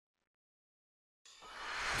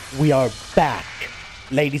We are back,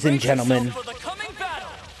 ladies and gentlemen.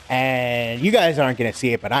 And you guys aren't going to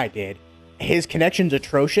see it, but I did. His connection's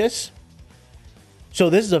atrocious. So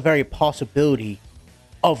this is a very possibility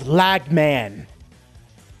of Lagman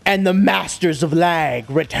and the Masters of Lag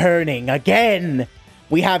returning again.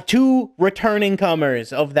 We have two returning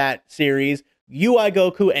comers of that series, UI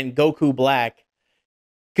Goku and Goku Black.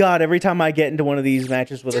 God, every time I get into one of these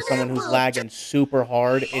matches with someone who's lagging super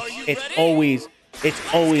hard, it's always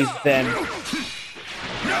them.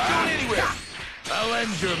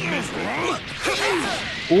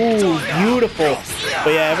 Ooh, beautiful.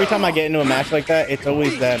 But yeah, every time I get into a match like that, it's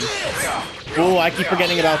always them. Ooh, I keep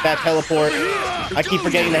forgetting about that teleport. I keep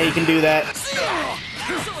forgetting that he can do that.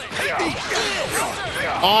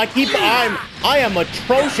 Oh, I am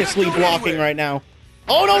atrociously blocking right now.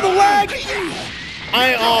 Oh no, the lag!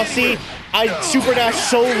 See, I super dashed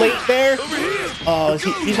so late there. Oh,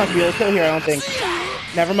 he's not gonna be able to kill here, I don't think.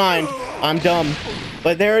 Never mind, I'm dumb.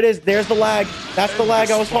 But there it is, there's the lag. That's the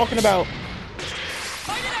lag I was talking about.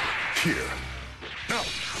 Here.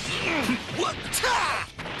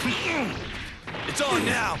 It's on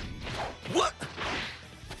now. What?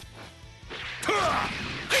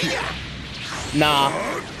 Nah.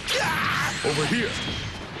 Over here.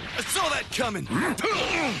 I saw that coming.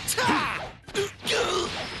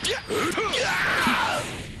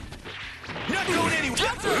 Not going anywhere.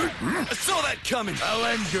 I saw that coming. I'll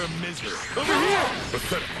end your misery. Over here.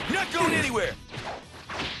 Not going anywhere.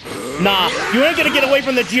 Nah, you ain't gonna get away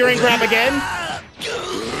from the jeering grab again.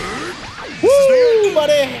 Woo,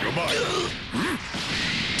 buddy.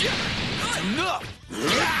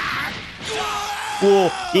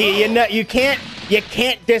 Ooh, you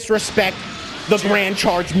can't disrespect the Grand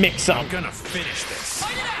Charge mix-up. I'm gonna finish this.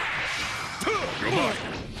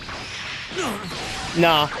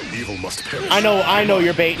 Nah. Evil must perish. I know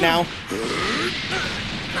your bait now. Not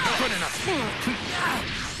good enough.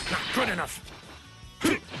 Not good enough.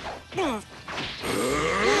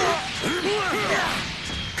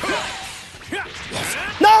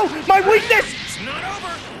 No, my weakness. It's not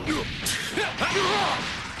over.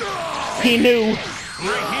 He knew.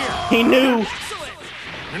 Right here. He knew.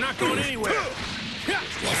 You're not going anywhere.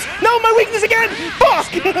 No, my weakness again! Fuck!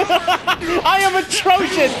 I am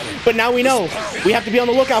atrocious! But now we know. We have to be on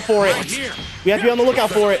the lookout for it. We have to be on the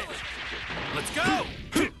lookout for it. Let's go!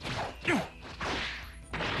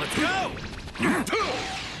 Let's go! You're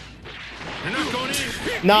not going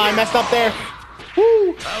anywhere. Nah, I messed up there.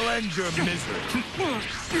 Woo! I'll end your misery.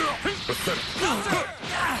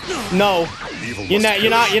 No.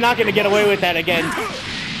 You're not gonna get away with that again.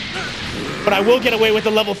 But I will get away with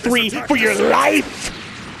the level 3 for your life!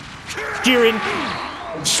 Jiren,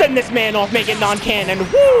 send this man off, make it non-canon.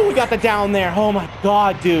 Woo! We got the down there. Oh my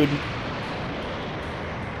god, dude.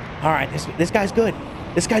 Alright, this guy's good.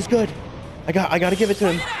 This guy's good. I gotta give it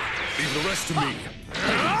to him. Leave the rest to me.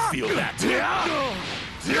 Feel that.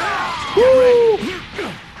 Woo!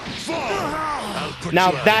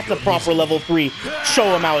 Now that's a proper level 3.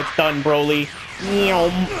 Show him how it's done, Broly.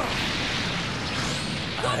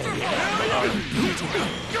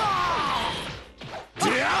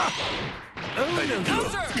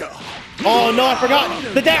 Oh no, I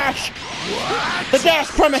forgot the dash. The dash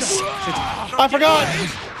premise. I forgot.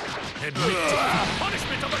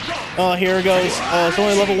 Oh, here it goes. Oh, it's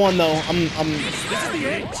only level 1 though. I'm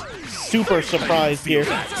super surprised here.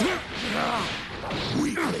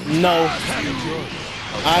 No,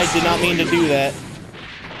 I did not mean to do that.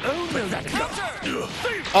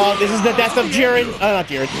 Oh, this is the death of Jiren. Not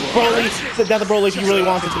Jiren. Broly. It's the death of Broly if he really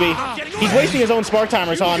wants it to be. He's wasting his own spark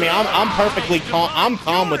timer, so I mean, I'm perfectly calm. I'm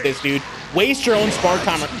calm with this, dude. Waste your own spark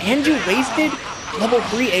timer. And you wasted level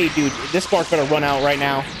 3A, dude. This spark better run out right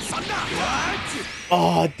now.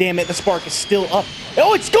 Oh, damn it. The spark is still up.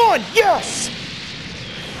 Oh, it's gone. Yes!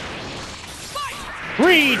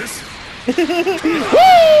 Read. Woo!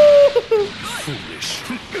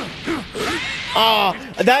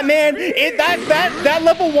 That man, that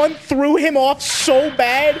level 1 threw him off so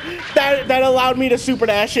bad that allowed me to super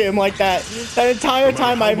dash him like that. That entire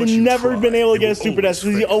time I've never been able to get a super dash.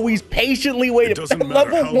 He always patiently waited. That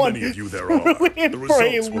level 1 threw him for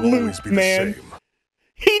a loop, man.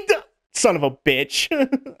 Son of a bitch.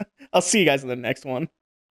 I'll see you guys in the next one.